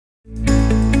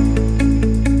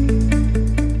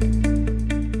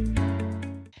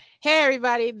Hey,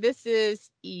 everybody, this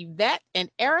is Yvette and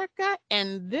Erica,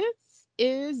 and this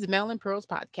is the Mel and Pearls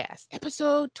podcast,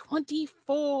 episode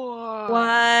 24.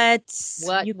 What?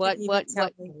 What, You what, couldn't even what, tell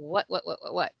what, me. what, what, what,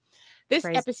 what, what? This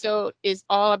Crazy. episode is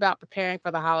all about preparing for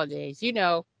the holidays.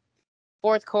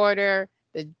 Fourth quarter,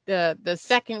 the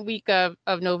second week of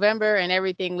November, and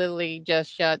everything literally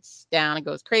just shuts down and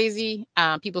goes crazy.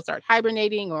 People start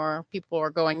hibernating, or people are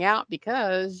going out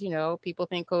because people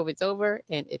think COVID's over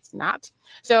and it's not.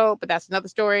 So, but that's another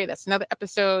story. That's another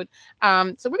episode.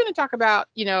 So we're going to talk about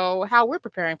how we're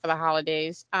preparing for the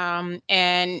holidays,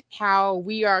 and how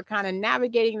we are kind of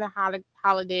navigating the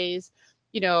holidays.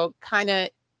 Kind of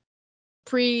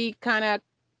kind of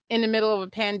in the middle of a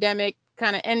pandemic,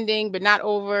 kind of ending, but not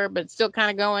over, but still kind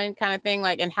of going, kind of thing.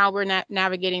 Like, and how we're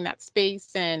navigating that space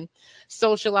and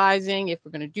socializing, if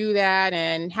we're going to do that,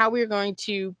 and how we're going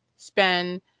to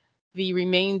spend the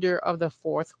remainder of the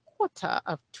fourth quarter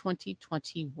of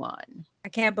 2021. I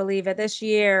can't believe it. This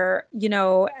year,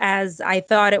 as I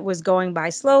thought it was going by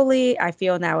slowly, I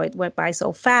feel now it went by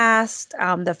so fast.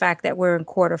 The fact that we're in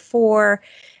quarter four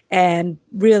and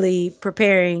really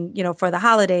preparing, for the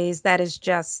holidays, that is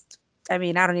just, I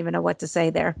mean, I don't even know what to say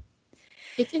there.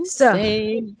 It's So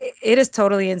insane. it is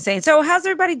totally insane. So how's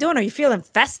everybody doing? Are you feeling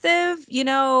festive?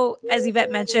 As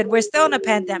Yvette mentioned, we're still in a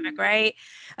pandemic, right?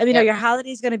 I mean, are Yep. your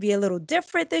holidays going to be a little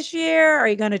different this year? Are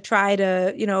you going to try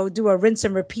to, do a rinse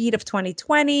and repeat of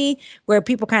 2020 where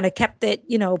people kind of kept it,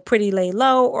 pretty lay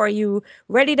low? Or are you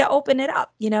ready to open it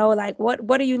up? Like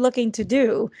what are you looking to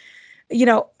do? You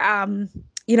know, um,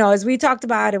 as we talked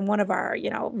about in one of our,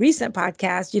 recent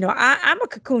podcasts, I'm a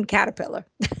cocoon caterpillar.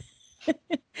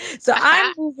 So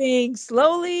I'm moving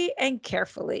slowly and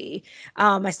carefully.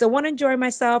 I still want to enjoy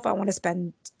myself. I want to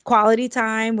spend quality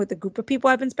time with the group of people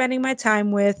I've been spending my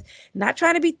time with, not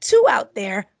trying to be too out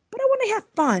there, but I want to have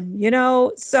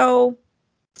fun, So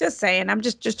just saying, I'm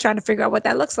just trying to figure out what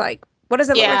that looks like. What does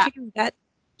it look like Yeah. for you? That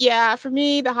Yeah, for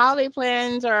me, the holiday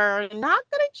plans are not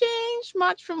going to change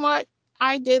much from what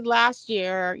I did last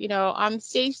year. I'm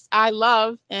safe. I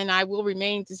love and I will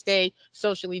remain to stay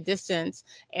socially distanced.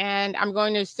 And I'm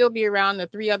going to still be around the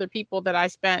three other people that I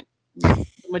spent the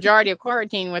majority of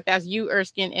quarantine with. That's you,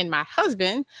 Erskine, and my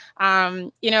husband.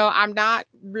 I'm not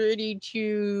ready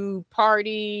to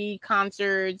party,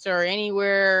 concerts, or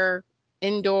anywhere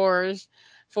indoors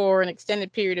for an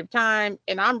extended period of time.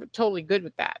 And I'm totally good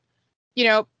with that you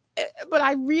know but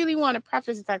I really want to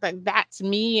preface the fact that that's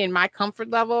me and my comfort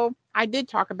level. I did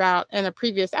talk about in a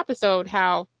previous episode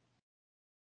how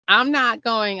I'm not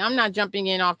jumping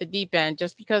in off the deep end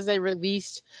just because they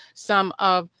released some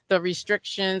of the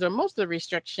restrictions or most of the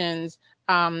restrictions.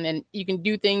 And you can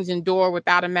do things indoor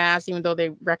without a mask, even though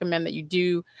they recommend that you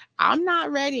do. I'm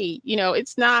not ready.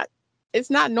 It's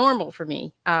not normal for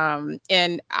me.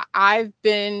 And I've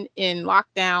been in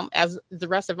lockdown as the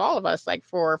rest of all of us, like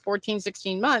for 14,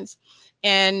 16 months.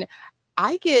 And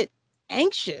I get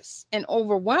anxious and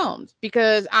overwhelmed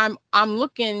because I'm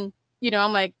looking,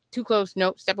 I'm like too close,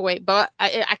 nope, step away. But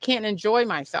I can't enjoy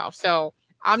myself. So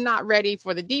I'm not ready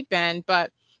for the deep end.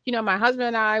 But my husband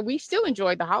and I, we still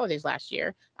enjoyed the holidays last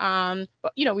year. But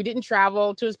we didn't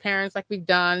travel to his parents like we've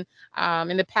done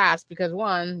in the past because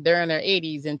one, they're in their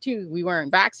 80s, and two, we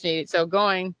weren't vaccinated. So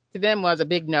going to them was a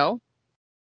big no.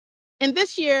 And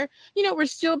this year, we're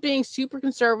still being super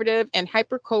conservative and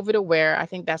hyper COVID aware. I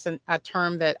think that's a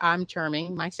term that I'm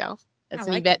terming myself. I It's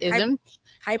an like it. Yvetteism.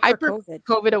 Hyper Hyper COVID.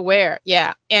 COVID aware.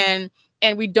 Yeah. And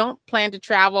we don't plan to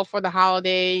travel for the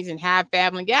holidays and have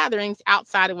family gatherings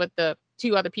outside of what the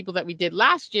two other people that we did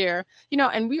last year,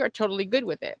 and we are totally good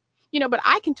with it. But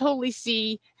I can totally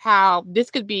see how this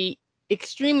could be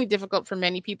extremely difficult for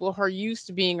many people who are used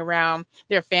to being around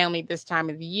their family this time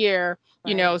of the year.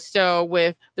 Right. So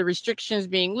with the restrictions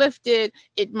being lifted,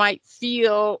 it might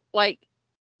feel like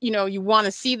you want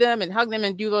to see them and hug them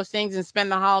and do those things and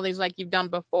spend the holidays like you've done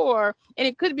before. And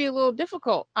it could be a little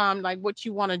difficult, like what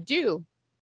you want to do,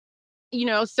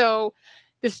 so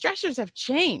the stressors have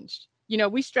changed.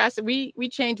 We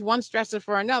change one stressor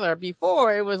for another.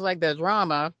 Before it was like the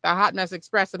drama, the hot mess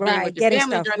express of being Right. with your Getting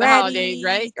family stuff during the holidays,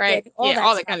 right? ready, Right. getting all Yeah, that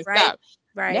all that stuff, kind of right? stuff.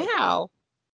 Right. Now,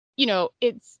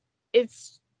 it's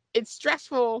it's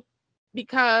stressful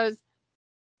because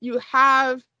you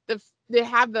have they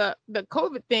have the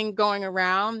COVID thing going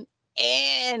around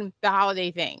and the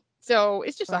holiday thing. So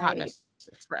it's just a hot Right. mess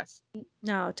express.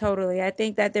 No, totally. I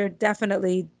think that there are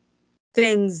definitely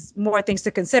more things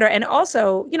to consider. And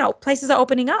also, places are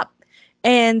opening up.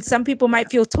 And some people Yeah.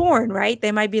 might feel torn, right?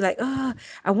 They might be like, oh,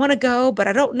 I want to go, but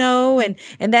I don't know.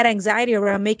 And that anxiety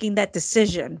around making that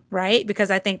decision, right? Because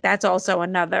I think that's also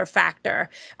another factor,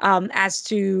 as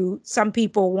to some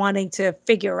people wanting to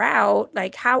figure out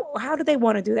like how do they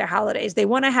want to do their holidays? They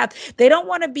don't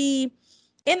want to be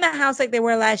in the house like they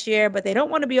were last year, but they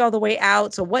don't want to be all the way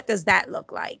out. So what does that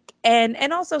look like? And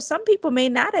also some people may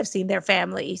not have seen their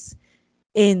families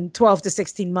in 12 to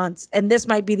 16 months, and this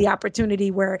might be the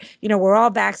opportunity where, we're all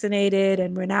vaccinated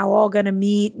and we're now all going to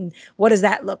meet, and what does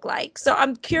that look like? So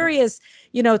I'm curious,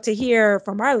 to hear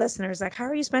from our listeners, like, how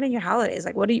are you spending your holidays?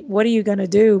 Like, what are you going to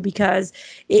do? Because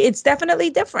it's definitely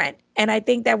different, and I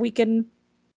think that we can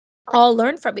all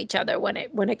learn from each other when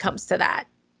it comes to that.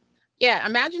 Yeah,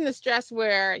 imagine the stress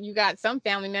where you got some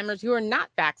family members who are not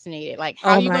vaccinated. Like,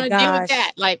 how are Oh you my going to deal with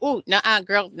that? gosh. Like, oh, nah,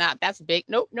 girl, nah, that's big.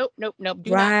 Nope, nope, nope, nope.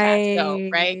 Do not pass go.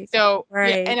 Right. Right. So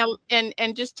yeah, Right.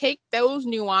 and just take those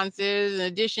nuances in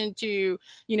addition to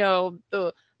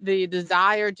the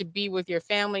desire to be with your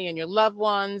family and your loved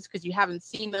ones because you haven't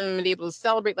seen them and able to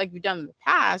celebrate like you've done in the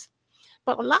past.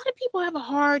 But a lot of people have a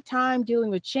hard time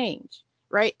dealing with change,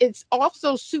 right? It's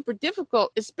also super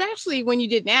difficult, especially when you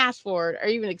didn't ask for it or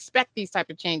even expect these type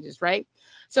of changes, right?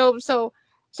 So so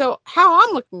so how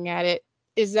I'm looking at it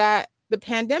is that the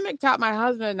pandemic taught my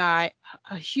husband and I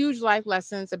a huge life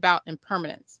lessons about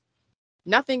impermanence.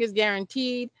 Nothing is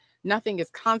guaranteed, nothing is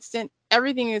constant,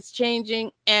 everything is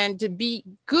changing, and to be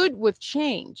good with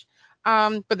change.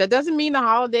 But that doesn't mean the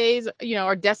holidays,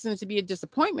 are destined to be a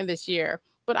disappointment this year.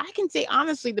 But I can say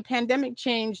honestly, the pandemic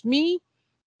changed me,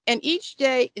 and each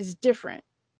day is different.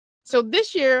 So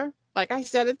this year, like I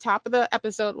said at the top of the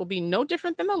episode, will be no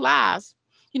different than the last.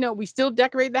 We still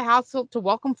decorate the house to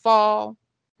welcome fall.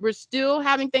 We're still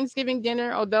having Thanksgiving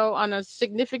dinner, although on a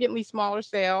significantly smaller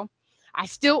scale. I'm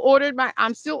still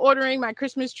ordering my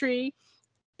Christmas tree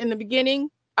in the beginning.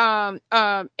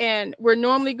 And we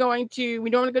normally go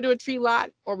to a tree lot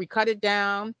or we cut it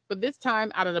down. But this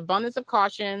time, out of abundance of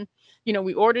caution,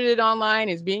 we ordered it online.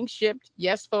 It's being shipped.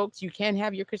 Yes, folks, you can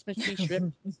have your Christmas tree shipped.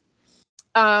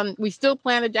 We still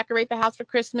plan to decorate the house for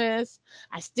Christmas.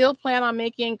 I still plan on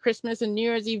making Christmas and New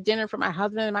Year's Eve dinner for my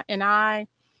husband and I.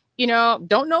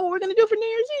 Don't know what we're going to do for New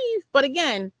Year's Eve. But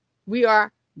again, we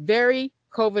are very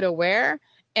COVID aware.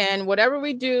 And whatever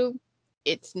we do,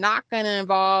 it's not going to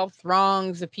involve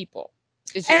throngs of people.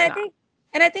 It's And just I not. think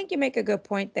and I think you make a good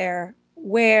point there,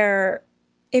 where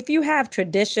if you have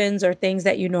traditions or things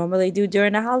that you normally do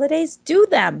during the holidays, do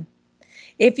them.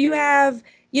 If you have,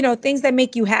 things that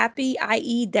make you happy,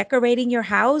 i.e., decorating your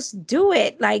house, do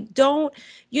it. Like, don't,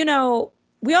 you know,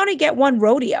 we only get one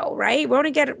rodeo, right? We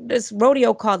only get this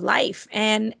rodeo called life,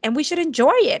 and we should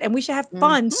enjoy it and we should have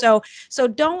fun. Mhm. So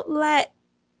don't let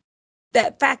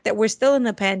that fact that we're still in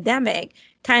the pandemic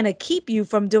kind of keep you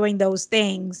from doing those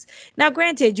things. Now,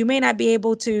 granted, you may not be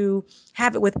able to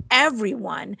have it with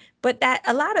everyone, but that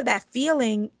a lot of that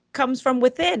feeling comes from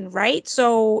within, right?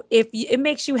 So if it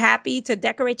makes you happy to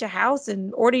decorate your house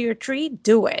and order your tree,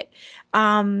 do it.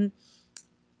 Um,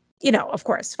 of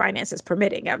course, finances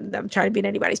permitting. I'm trying to be in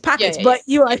anybody's Yeah, pockets, yeah, yeah, but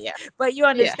you yeah, are, yeah, but you yeah.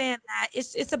 understand that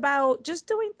it's about just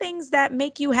doing things that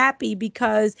make you happy,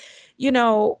 because you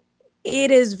know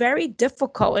it is very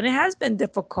difficult, and it has been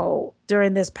difficult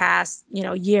during this past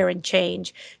year and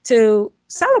change to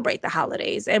celebrate the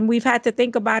holidays, and we've had to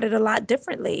think about it a lot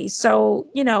differently. So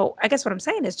I guess what I'm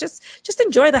saying is just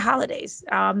enjoy the holidays.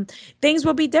 Things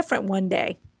will be different one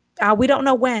day. We don't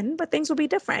know when, but things will be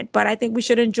different. But I think we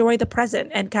should enjoy the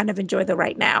present and kind of enjoy the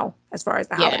right now as far as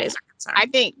the Yeah. holidays are I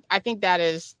concerned. think I think that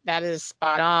is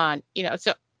spot on.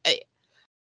 So uh,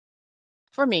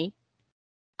 for me,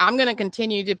 I'm going to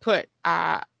continue to put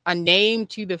a name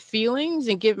to the feelings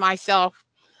and give myself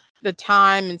the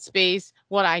time and space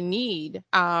what I need,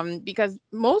 because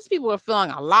most people are feeling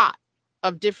a lot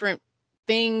of different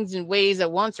things and ways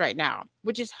at once right now,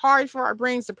 which is hard for our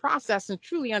brains to process and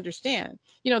truly understand.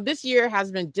 This year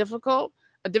has been difficult,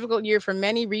 a difficult year for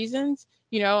many reasons,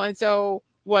 and so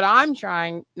what I'm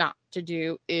trying not to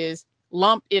do is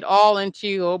lump it all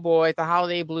into, oh boy, the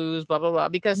holiday blues, blah, blah, blah,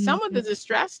 because some of the Mhm.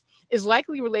 distress is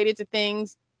likely related to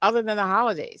things other than the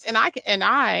holidays. And I can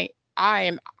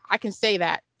say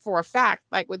that for a fact.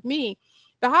 Like with me,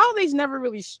 the holidays never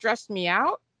really stressed me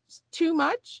out too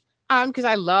much. Because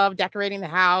I love decorating the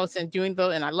house and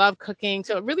and I love cooking.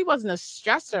 So it really wasn't a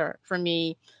stressor for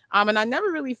me. And I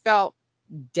never really felt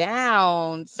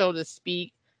down, so to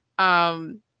speak.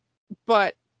 Um,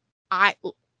 but I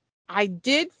I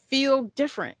did feel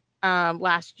different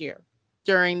last year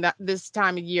during this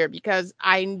time of year because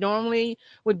I normally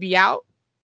would be out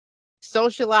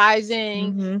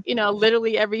socializing, Mhm.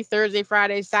 literally every Thursday,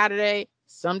 Friday, Saturday.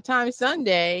 sometimes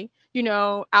Sunday,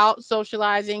 out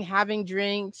socializing, having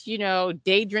drinks,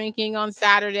 day drinking on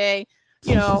Saturday,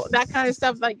 that kind of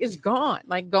stuff, like, is gone.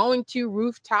 Like going to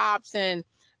rooftops and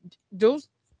those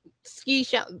ski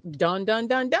shop, done, done,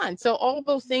 done, done. So all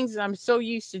those things that I'm so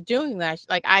used to doing, that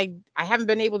like I haven't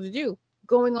been able to do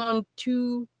going on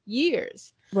 2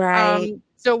 years. Right.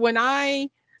 So when I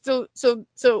so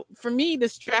for me, the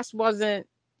stress wasn't,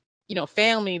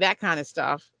 family, that kind of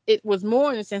stuff. It was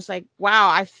more in a sense like, wow,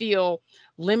 I feel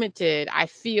limited. I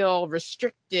feel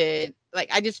restricted. Like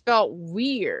I just felt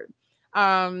weird.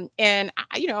 And I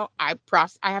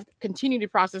have to continue to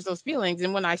process those feelings.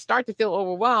 And when I start to feel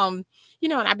overwhelmed,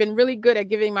 and I've been really good at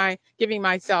giving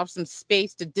myself some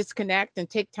space to disconnect and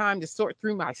take time to sort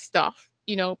through my stuff,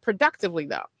 productively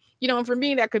though. And for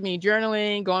me, that could mean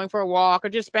journaling, going for a walk, or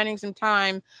just spending some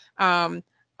time,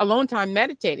 alone time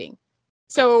meditating.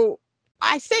 So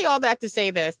I say all that to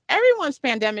say this: everyone's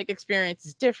pandemic experience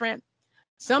is different.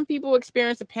 Some people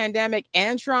experience a pandemic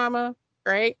and trauma,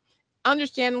 right?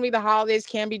 Understandably, the holidays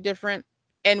can be different.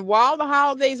 And while the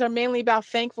holidays are mainly about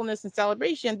thankfulness and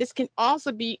celebration, this can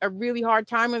also be a really hard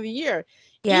time of the year,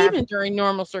 Yeah. even during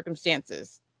normal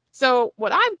circumstances. So,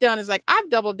 what I've done is like I've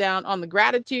doubled down on the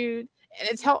gratitude, and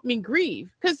it's helped me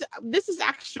grieve, because this is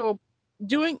actual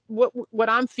doing what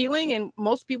I'm feeling and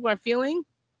most people are feeling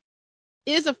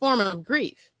is a form of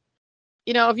grief.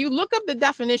 If you look up the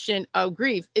definition of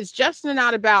grief, it's just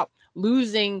not about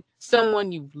losing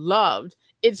someone you've loved.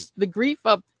 It's the grief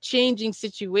of changing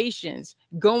situations,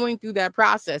 going through that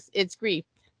process. It's grief.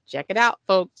 Check it out,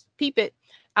 folks. Peep it.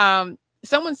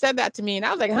 Someone said that to me, and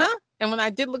I was like, huh? And when I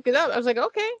did look it up, I was like,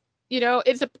 okay. It's Well,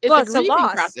 a it's a grieving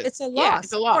loss. process. It's a Yeah,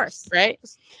 it's loss, a of loss, course. right?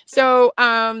 So,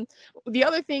 the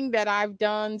other thing that I've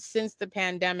done since the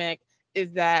pandemic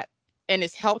is that, and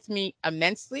it's helped me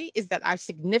immensely, is that I've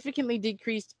significantly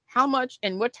decreased how much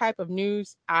and what type of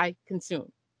news I consume.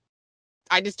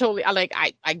 I just totally,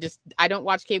 I don't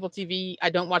watch cable TV. I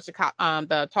don't watch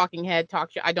the talking head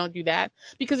talk show. I don't do that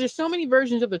because there's so many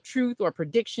versions of the truth or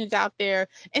predictions out there,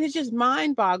 and it's just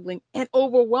mind boggling and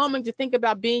overwhelming to think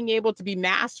about being able to be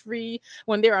mask free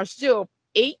when there are still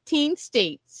 18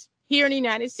 states here in the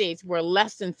United States where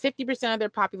less than 50% of their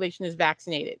population is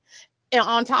vaccinated. And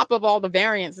on top of all the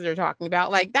variants that they're talking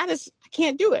about, like that is, I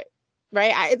can't do it.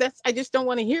 Right. I just don't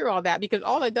want to hear all that, because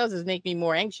all it does is make me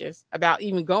more anxious about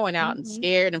even going out and Hmm.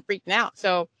 scared and freaking out.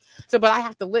 But I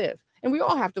have to live, and we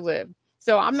all have to live.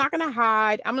 So I'm not going to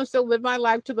hide. I'm going to still live my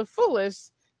life to the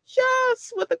fullest,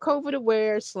 just with a COVID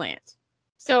aware slant.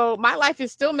 So my life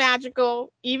is still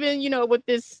magical, even, with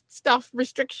this stuff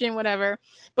restriction, whatever,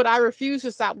 but I refuse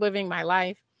to stop living my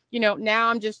life. Now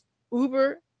I'm just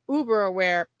uber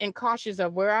aware and cautious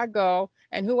of where I go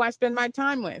and who I spend my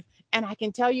time with. And I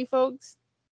can tell you, folks,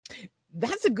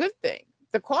 that's a good thing.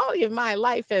 The quality of my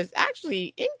life has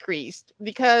actually increased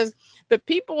because the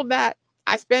people that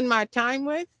I spend my time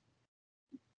with,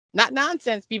 not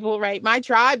nonsense people, right? My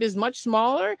tribe is much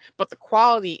smaller, but the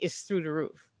quality is through the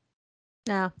roof.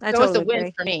 No, I So it's a totally win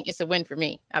agree. for me. It's a win for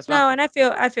me. That's what I'm No, saying.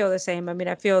 and I feel the same. I mean,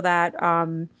 I feel that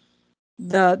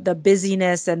the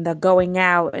busyness and the going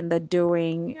out and the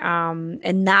doing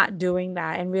and not doing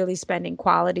that and really spending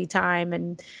quality time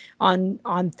and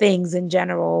on things in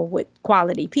general with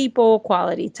quality people,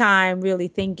 quality time, really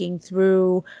thinking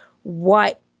through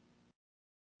what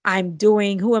I'm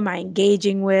doing, who am I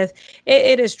engaging with.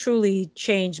 It has truly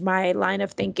changed my line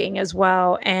of thinking as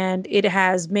well. And it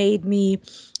has made me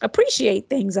appreciate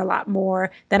things a lot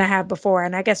more than I have before.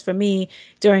 And I guess for me,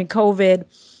 during COVID,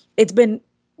 it's been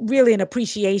really an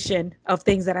appreciation of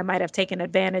things that I might have taken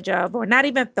advantage of or not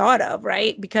even thought of,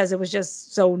 right? Because it was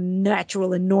just so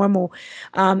natural and normal.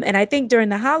 And I think during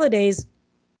the holidays,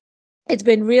 it's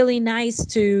been really nice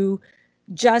to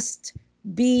just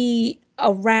be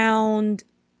around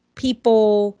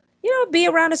people, be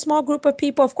around a small group of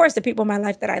people. Of course, the people in my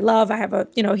life that I love, I have a,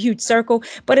 huge circle,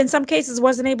 but in some cases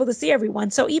wasn't able to see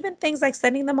everyone. So even things like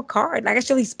sending them a card, like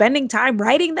actually spending time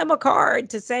writing them a card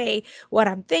to say what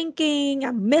I'm thinking,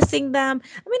 I'm missing them.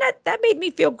 I mean, that made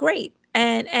me feel great.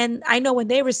 And I know when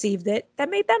they received it, that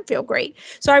made them feel great.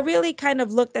 So I really kind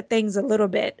of looked at things a little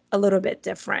bit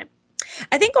different.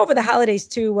 I think over the holidays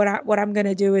too, what I'm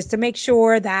gonna do is to make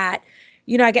sure that,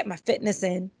 I get my fitness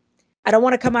in. I don't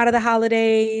want to come out of the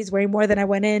holidays weighing more than I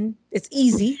went in. It's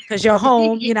easy because you're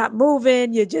home, you're not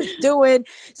moving, you're just doing.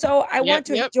 So I Yep, want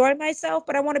to yep. enjoy myself,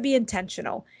 but I want to be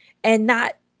intentional and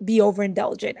not be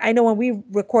overindulgent. I know when we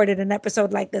recorded an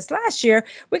episode like this last year,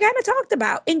 we kind of talked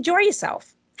about enjoy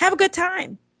yourself, have a good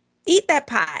time, eat that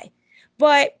pie,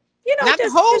 but Not the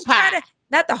just whole try to pie.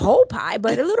 not the whole pie,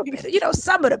 but a little bit,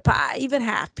 some of the pie, even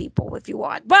half people if you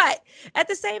want. But at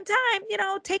the same time,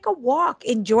 take a walk,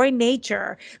 enjoy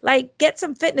nature, like get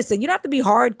some fitness in. You don't have to be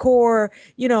hardcore,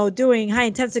 doing high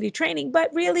intensity training,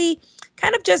 but really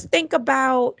kind of just think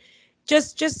about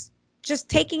just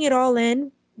taking it all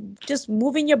in, just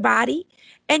moving your body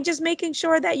and just making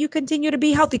sure that you continue to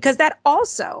be healthy, because that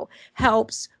also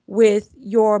helps with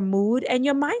your mood and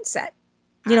your mindset.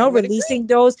 I would agree.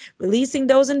 Releasing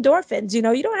those endorphins. You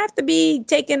don't have to be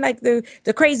taking like the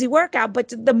crazy workout, but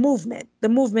the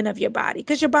movement of your body,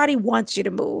 because your body wants you to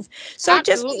move. So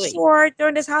just make Absolutely. sure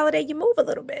during this holiday you move a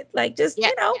little bit. Like just, Yeah.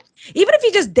 even if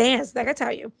you just dance, like I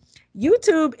tell you,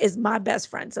 YouTube is my best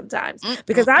friend sometimes,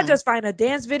 because I Mm-mm-mm. just find a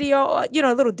dance video, a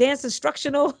little dance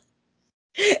instructional,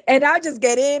 and I'll just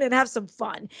get in and have some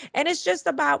fun. And it's just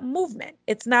about movement.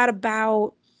 It's not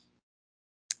about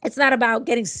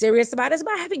getting serious about it. It's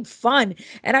about having fun.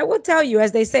 And I will tell you,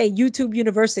 as they say, YouTube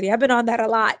University. I've been on that a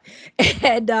lot.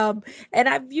 And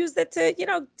I've used it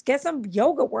to, get some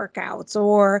yoga workouts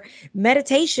or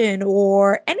meditation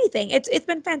or anything. It's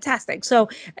been fantastic. So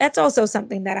that's also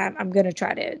something that I'm gonna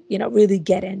try to, really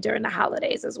get in during the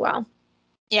holidays as well.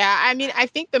 Yeah, I mean, I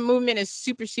think the movement is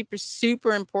super, super,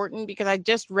 super important because I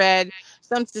just read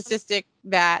some statistic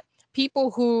that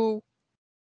people who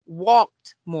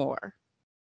walked more,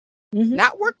 Hmm.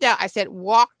 not worked out, I said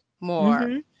walked more,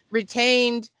 Hmm.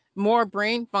 retained more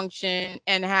brain function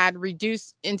and had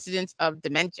reduced incidence of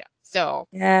dementia. So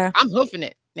Yeah. I'm hoofing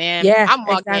it, man. Yeah, I'm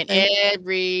walking exactly.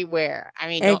 everywhere. I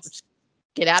mean, don't Ex-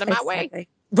 get out of my way. exactly.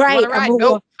 You want Right. to I'm ride? a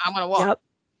Nope. I'm gonna walk.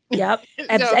 Yep.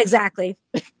 Yep. So Exactly.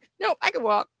 nope, I can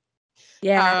walk.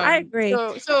 Yeah, I agree.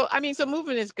 So I mean, so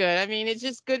movement is good. I mean, it's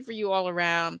just good for you all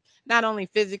around, not only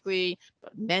physically,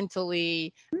 but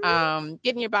mentally,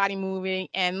 getting your body moving.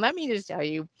 And let me just tell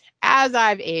you, as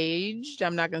I've aged,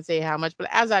 I'm not gonna say how much, but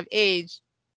as I've aged,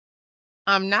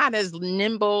 I'm not as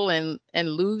nimble and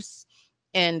loose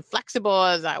and flexible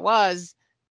as I was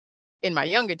in my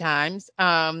younger times.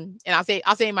 And I'll say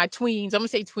in my tweens. I'm gonna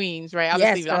say tweens, right? I'll just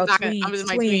Yes, leave it. I'm girl, not gonna. I'm tweens, in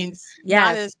my tweens. tweens.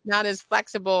 Yes. Not as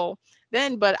flexible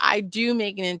then, but I do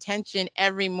make an intention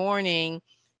every morning.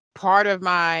 Part of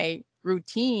my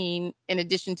routine, in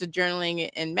addition to journaling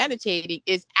and meditating,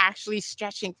 is actually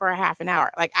stretching for a half an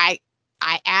hour. Like I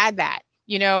add that,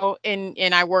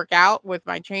 and I work out with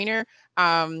my trainer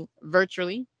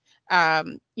virtually,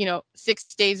 6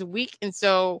 days a week. And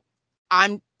so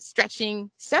I'm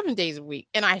stretching 7 days a week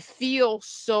and I feel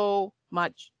so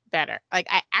much better. Like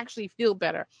I actually feel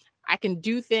better. I can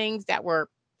do things that were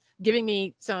giving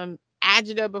me some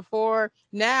agita before.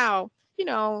 Now,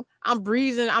 I'm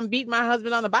breezing, I'm beating my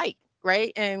husband on the bike,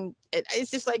 right? And it's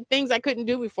just like things I couldn't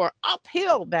do before.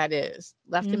 Uphill, that is.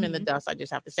 Left him in the Hmm. dust, I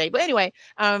just have to say. But anyway,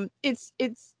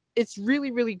 it's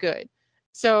really, really good.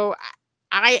 So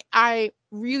I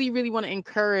really, really want to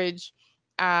encourage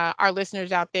our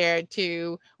listeners out there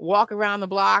to walk around the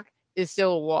block is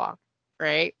still a walk,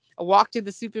 right? A walk to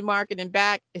the supermarket and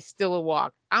back is still a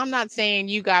walk. I'm not saying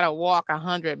you got to walk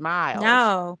 100 miles.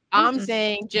 No. I'm Mm-mm.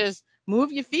 saying just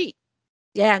move your feet.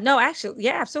 Yeah, no, actually,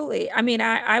 yeah, absolutely. I mean,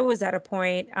 I was at a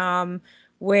point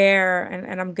where,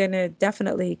 and I'm gonna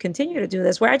definitely continue to do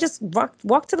this, where I just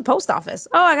walk to the post office.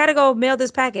 Oh, I gotta go mail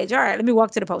this package. All right, let me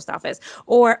walk to the post office.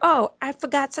 Or, oh, I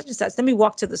forgot such and such. Let me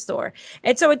walk to the store.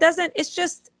 And so it's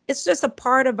just a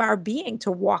part of our being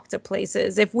to walk to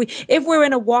places if we're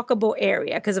in a walkable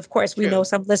area, because of course we know True.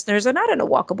 some listeners are not in a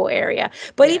walkable area.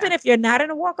 But Yeah. even if you're not in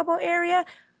a walkable area,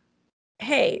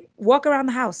 hey, walk around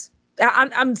the house.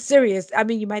 I'm serious. I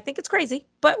mean, you might think it's crazy,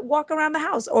 but walk around the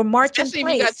house or march in Especially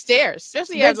if you got place. stairs,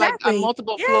 especially if you have like Exactly.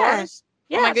 multiple Yeah. floors. Oh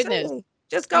Yeah, my goodness. absolutely.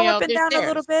 Just go up and There's down a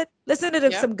little stairs. bit, listen to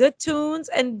Yep. some good tunes,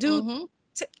 and do Mm-hmm.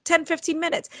 10, 15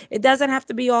 minutes. It doesn't have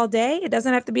to be all day. It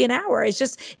doesn't have to be an hour. It's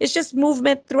just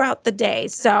movement throughout the day.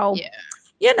 So,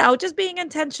 Yeah. just being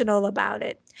intentional about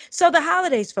it. So the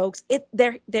holidays, folks,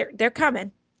 they're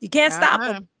coming. You can't stop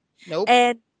Uh-huh. them. Nope.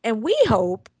 And we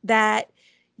hope that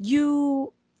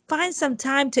you find some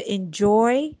time to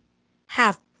enjoy,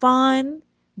 have fun,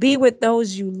 be with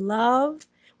those you love,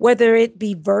 whether it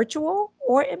be virtual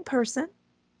or in person,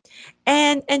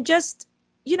 and just,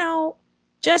 you know,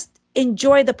 just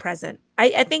enjoy the present.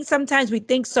 I think sometimes we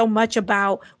think so much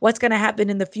about what's going to happen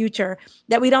in the future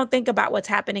that we don't think about what's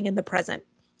happening in the present.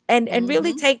 And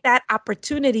really Mm-hmm. take that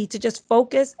opportunity to just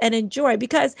focus and enjoy,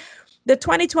 because the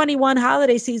 2021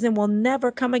 holiday season will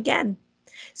never come again.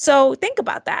 So think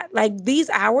about that. Like these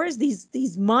hours,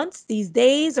 these months, these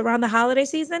days around the holiday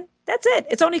season, that's it.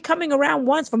 It's only coming around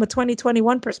once from a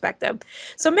 2021 perspective.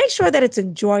 So make sure that it's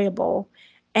enjoyable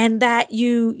and that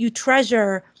you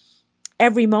treasure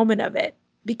every moment of it,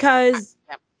 because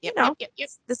Yep. you Yep. Yep. know, Yep. Yep.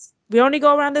 we only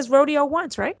go around this rodeo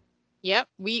once, right? Yep.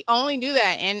 We only do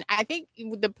that. And I think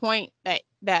the point that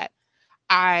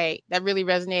really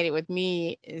resonated with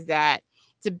me is that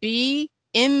to be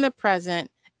in the present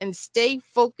and stay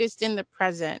focused in the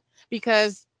present,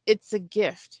 because it's a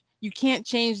gift. You can't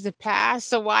change the past.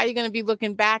 So why are you going to be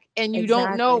looking back, and you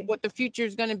don't know Exactly. what the future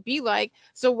is going to be like?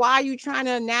 So why are you trying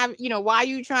to why are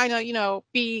you trying to,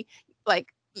 be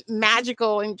like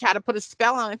magical and try to put a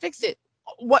spell on and fix it?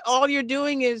 What all you're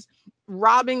doing is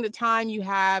robbing the time you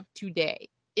have today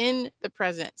in the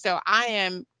present. So I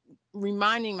am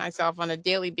reminding myself on a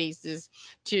daily basis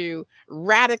to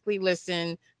radically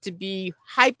listen, to be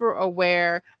hyper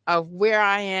aware of where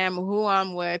I am, who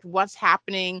I'm with, what's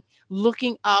happening,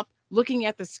 looking up, looking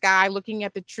at the sky, looking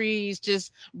at the trees,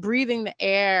 just breathing the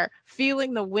air,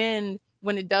 feeling the wind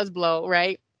when it does blow,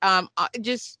 right?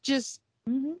 Just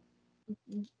Hmm.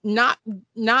 not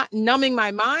numbing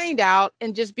my mind out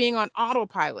and just being on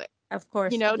autopilot. Of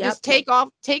course. Yep. Just take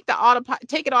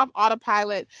it off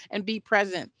autopilot and be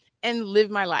present and live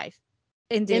my life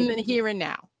in Indeed. the here and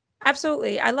now.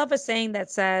 Absolutely. I love a saying that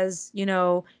says,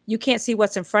 you can't see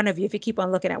what's in front of you if you keep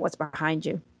on looking at what's behind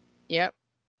you. Yep.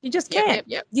 You just Yep. can't. Yep.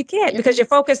 Yep. You can't Yep. because you're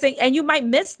focusing and you might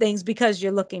miss things because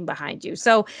you're looking behind you.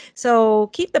 So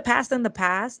keep the past in the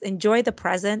past, enjoy the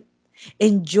present,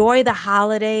 enjoy the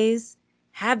holidays,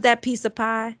 have that piece of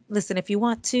pie. Listen, if you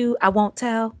want to, I won't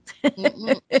tell.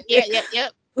 Mm-mm. Yeah. Yep.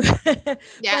 Yep.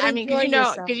 Yeah, But I mean, enjoy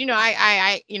yourself.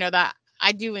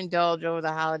 I do indulge over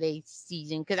the holiday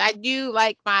season because I do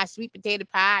like my sweet potato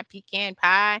pie, pecan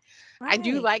pie. I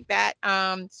do Right. like that,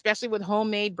 especially with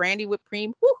homemade brandy whipped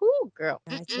cream. Woohoo, girl!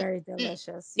 That's very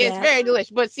delicious. It's Yeah. very delicious.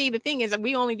 But see, the thing is, that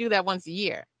we only do that once a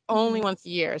year, only Mhm. once a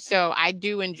year. So I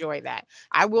do enjoy that.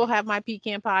 I will Yeah. have my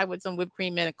pecan pie with some whipped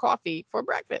cream and a coffee for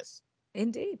breakfast.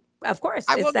 Indeed. Of course.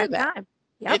 I will It's do that that. time.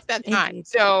 Yep. It's that time. Indeed.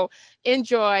 So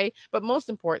enjoy, but most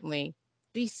importantly,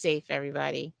 be safe,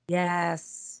 everybody.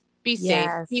 Yes. Be safe,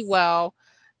 be Yes. well,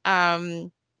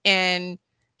 um, and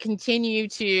continue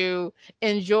to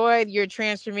enjoy your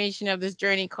transformation of this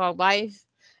journey called life.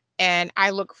 And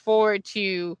I look forward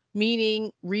to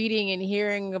meeting, reading, and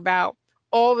hearing about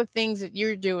all the things that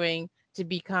you're doing to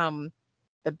become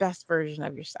the best version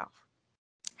of yourself.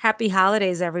 Happy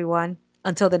holidays, everyone.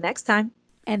 Until the next time.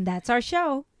 And that's our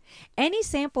show. Any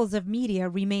samples of media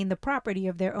remain the property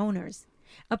of their owners.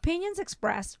 Opinions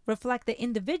expressed reflect the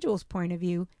individual's point of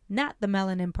view, not the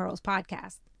Melanin Pearls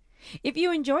podcast. If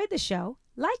you enjoyed the show,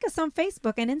 like us on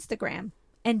Facebook and Instagram.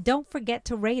 And don't forget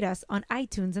to rate us on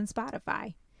iTunes and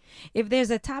Spotify. If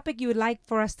there's a topic you would like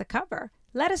for us to cover,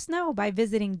 let us know by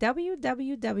visiting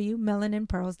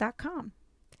www.melaninpearls.com.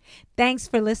 Thanks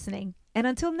for listening, and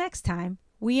until next time,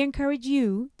 we encourage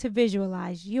you to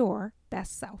visualize your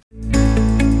best self.